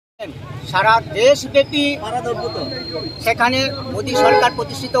সারা দেশব্যাপী সেখানে মোদী সরকার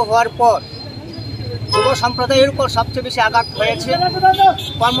প্রতিষ্ঠিত হওয়ার পর যুব সম্প্রদায়ের উপর সবচেয়ে বেশি আঘাত হয়েছে।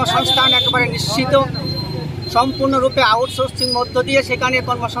 কর্মসংস্থান একেবারে নিশ্চিত, সম্পূর্ণরূপে আউটসোর্সিং মধ্য দিয়ে সেখানে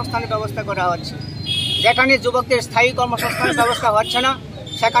কর্মসংস্থানের ব্যবস্থা করা হচ্ছে। যেখানে যুবকদের স্থায়ী কর্মসংস্থানের ব্যবস্থা হচ্ছে না,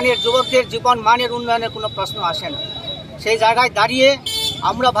 সেখানে যুবকদের জীবন মানের উন্নয়নের কোনো প্রশ্ন আসে না। সেই জায়গায় দাঁড়িয়ে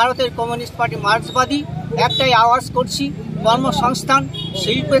আমরা ভারতের কমিউনিস্ট পার্টি মার্ক্সবাদী একটাই আওয়াজ করছি, কর্মসংস্থান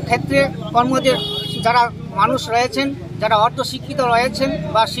শিল্পের ক্ষেত্রে কর্মদের যারা মানুষ রয়েছেন, যারা অর্ধশিক্ষিত রয়েছেন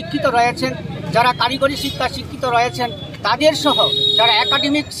বা শিক্ষিত রয়েছেন, যারা কারিগরি শিক্ষা শিক্ষিত রয়েছেন, তাদের সহ যারা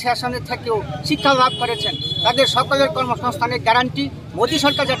একাডেমিক সেশনের থেকেও শিক্ষা লাভ করেছেন, তাদের সকলের কর্মসংস্থানের গ্যারান্টি মোদী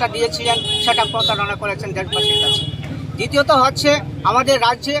সরকার যেটা দিয়েছিলেন সেটা প্রতারণা করেছেন দেশবাসীর কাছে। দ্বিতীয়ত হচ্ছে আমাদের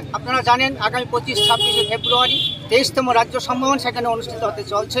রাজ্যে আপনারা জানেন আগামী 25-26 ফেব্রুয়ারি 23তম রাজ্য সম্মেলন সেখানে অনুষ্ঠিত হতে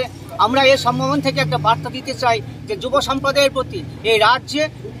চলছে। আমরা এই সম্মেলন থেকে একটা বার্তা দিতে চাই যে যুব সম্প্রদায়ের প্রতি এই রাজ্যে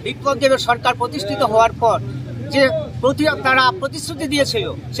বিপ্লব দেবের সরকার প্রতিষ্ঠিত হওয়ার পর যে তারা প্রতিশ্রুতি দিয়েছিল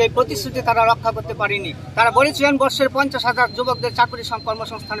সেই প্রতিশ্রুতি তারা রক্ষা করতে পারেনি। তারা বলেছিলেন বর্ষের 50,000 যুবকদের চাকরি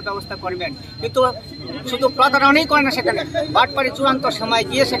কর্মসংস্থানের ব্যবস্থা করবেন, কিন্তু শুধু প্রতারণাই করে না, সেখানে বাটপাড়ি চূড়ান্ত সময়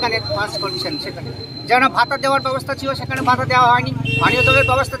গিয়ে সেখানে পাস করছেন। সেখানে যেন ভাতা দেওয়ার ব্যবস্থা ছিল সেখানে ভাতা দেওয়া হয়নি, পানীয় জলের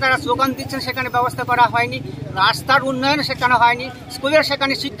ব্যবস্থা তারা স্লোগান দিচ্ছেন সেখানে ব্যবস্থা করা হয়নি, রাস্তার উন্নয়ন সেখানে হয়নি, স্কুলের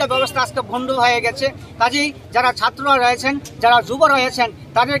সেখানে শিক্ষা ব্যবস্থা আজকে ভণ্ড হয়ে গেছে। কাজেই যারা ছাত্ররা রয়েছেন, যারা যুব রয়েছেন,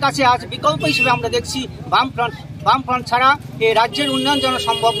 তাদের কাছে আজ বিকল্প হিসেবে আমরা দেখছি বামফ্রন্ট ছাড়া এই রাজ্যের উন্নয়ন যেন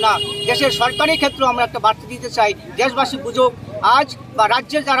সম্ভব না। দেশের সরকারি ক্ষেত্রে আমরা একটা বার্তা দিতে চাই, দেশবাসী বুঝুক আজ বা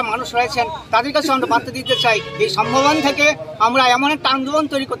রাজ্যের যারা মানুষ রয়েছেন তাদের কাছে আমরা বার্তা দিতে চাই, এই সম্মেলন থেকে আমরা এমন একটা আন্দোলন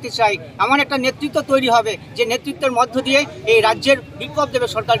তৈরি করতে চাই, এমন একটা নেতৃত্ব তৈরি হবে যে নেতৃত্বের মধ্য দিয়ে এই রাজ্যের বিপ্লব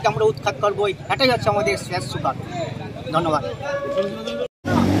দেবের সরকারকে আমরা উৎখাত করবই। এটাই হচ্ছে আমাদের শেষ সুপার। ধন্যবাদ।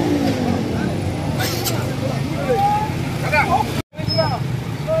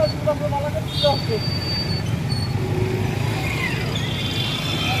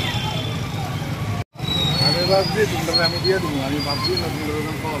 আমি দিয়ে দেবো, আমি ভাবছি না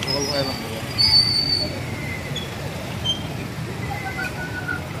সকাল পাইলাম।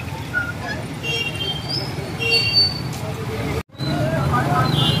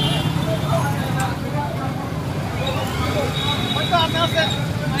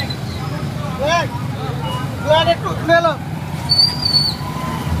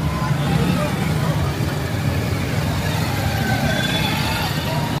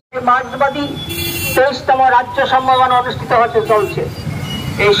 মার্ক্সবাদী 23তম রাজ্য সম্মেলন অনুষ্ঠিত হতে চলছে।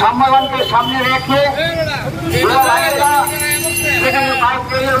 এই সম্মেলনকে সামনে রেখে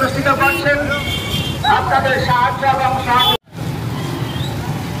অনুষ্ঠিত করছেন। আপনাদের সাহায্য এবং সাহায্য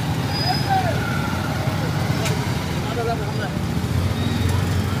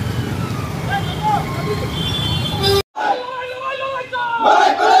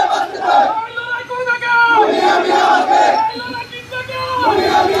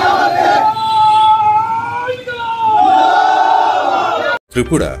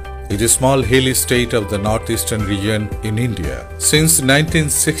Tripura is a small hilly state of the northeastern region in India. Since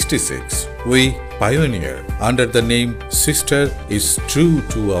 1966, we pioneer under the name Sister is true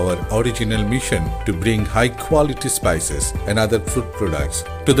to our original mission to bring high quality spices and other food products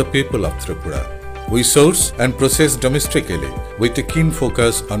to the people of Tripura. We source and process domestically with a keen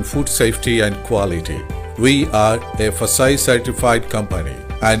focus on food safety and quality. We are a FSSAI certified company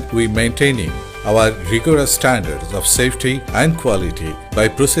and we maintaining our rigorous standards of safety and quality by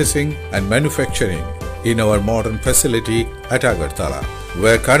processing and manufacturing in our modern facility at Agartala,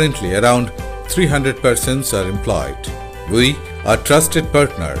 where currently around 300 persons are employed. We are trusted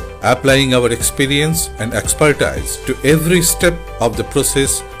partner, applying our experience and expertise to every step of the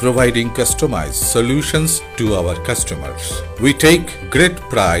process, providing customized solutions to our customers. We take great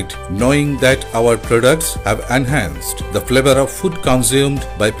pride knowing that our products have enhanced the flavor of food consumed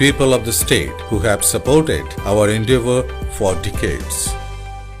by people of the state who have supported our endeavor for decades.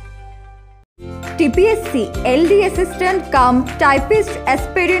 TPSC এলডি assistant cum typist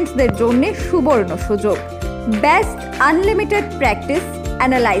অ্যাসপিরেন্টসদের জন্য সুবর্ণ সুযোগ। Best unlimited practice,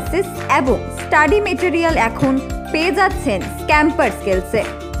 analysis এবং study material এখন পেয়ে যাচ্ছেন ক্যাম্পার স্কিলসে।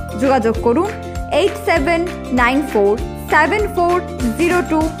 যোগাযোগ করুন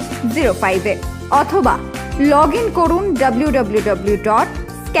 8794740205 অথবা লগ ইন করুন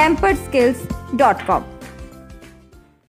www.scamperskills.com।